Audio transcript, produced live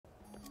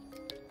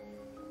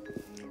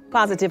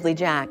Positively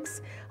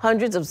Jax.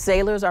 Hundreds of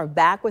sailors are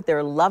back with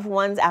their loved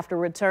ones after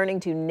returning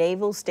to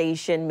Naval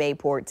Station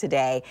Mayport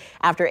today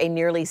after a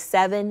nearly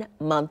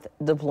 7-month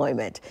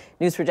deployment.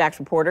 News4JAX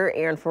reporter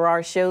Aaron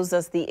Farrar shows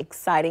us the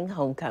exciting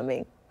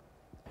homecoming.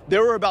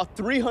 There were about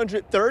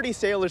 330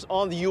 sailors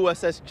on the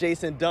USS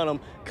Jason Dunham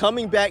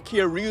coming back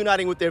here,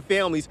 reuniting with their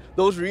families.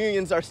 Those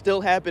reunions are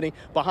still happening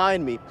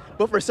behind me.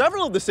 But for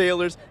several of the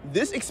sailors,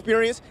 this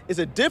experience is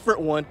a different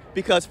one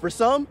because for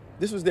some,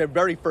 this was their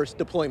very first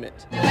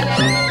deployment.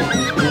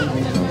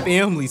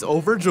 Families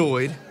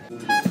overjoyed.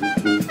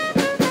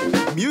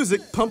 Music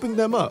pumping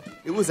them up.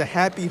 It was a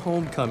happy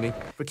homecoming.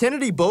 For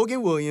Kennedy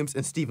Bogan Williams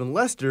and Stephen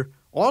Lester,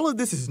 all of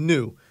this is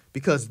new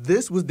because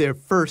this was their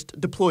first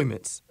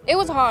deployments. It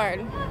was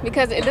hard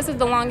because this is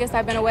the longest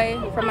I've been away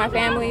from my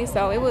family,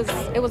 so it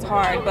was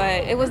hard,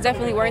 but it was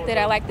definitely worth it.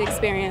 I liked the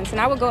experience, and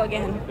I would go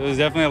again. It was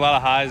definitely a lot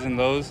of highs and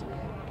lows.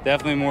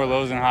 Definitely more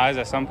lows than highs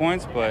at some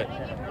points, but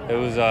it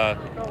was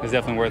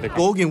definitely worth it.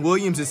 Bogan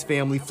Williams'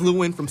 family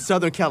flew in from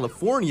Southern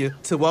California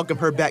to welcome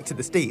her back to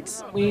the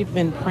States. We've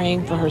been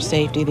praying for her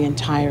safety for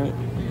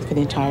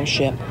the entire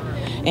ship,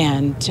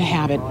 and to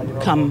have it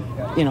come,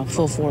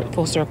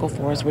 full circle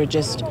for us, we're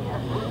just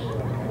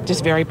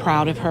very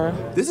proud of her.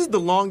 This is the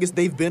longest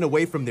they've been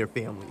away from their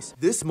families.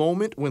 This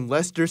moment when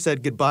Lester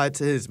said goodbye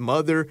to his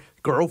mother,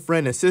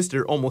 girlfriend, and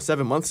sister almost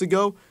 7 months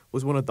ago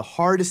was one of the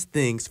hardest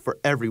things for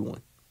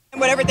everyone.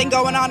 With everything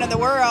going on in the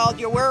world,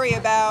 you worry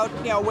about,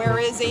 where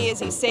is he? Is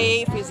he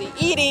safe? Is he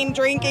eating,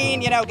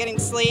 drinking, getting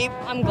sleep?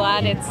 I'm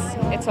glad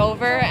it's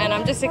over, and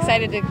I'm just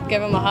excited to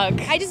give him a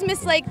hug. I just miss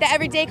the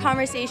everyday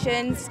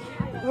conversations.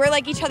 We're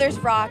like each other's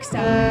rocks.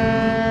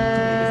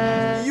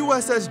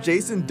 USS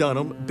Jason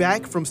Dunham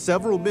back from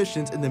several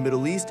missions in the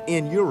Middle East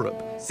and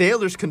Europe.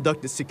 Sailors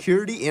conducted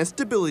security and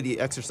stability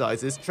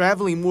exercises,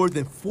 traveling more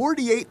than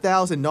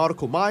 48,000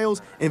 nautical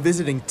miles and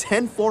visiting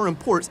 10 foreign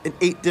ports in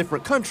 8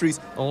 different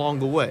countries along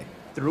the way.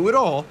 Through it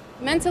all,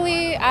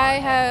 mentally, I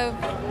have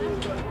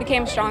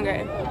became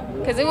stronger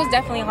because it was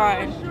definitely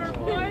hard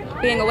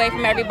being away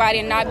from everybody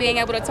and not being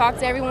able to talk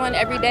to everyone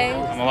every day.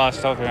 I'm a lot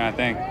tougher than I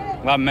think.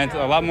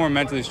 A lot more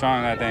mentally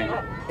strong than I think.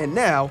 And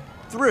now,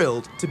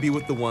 thrilled to be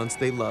with the ones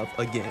they love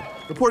again.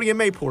 Reporting in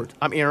Mayport,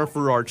 I'm Aaron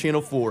Farrar,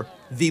 Channel 4,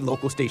 the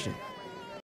local station.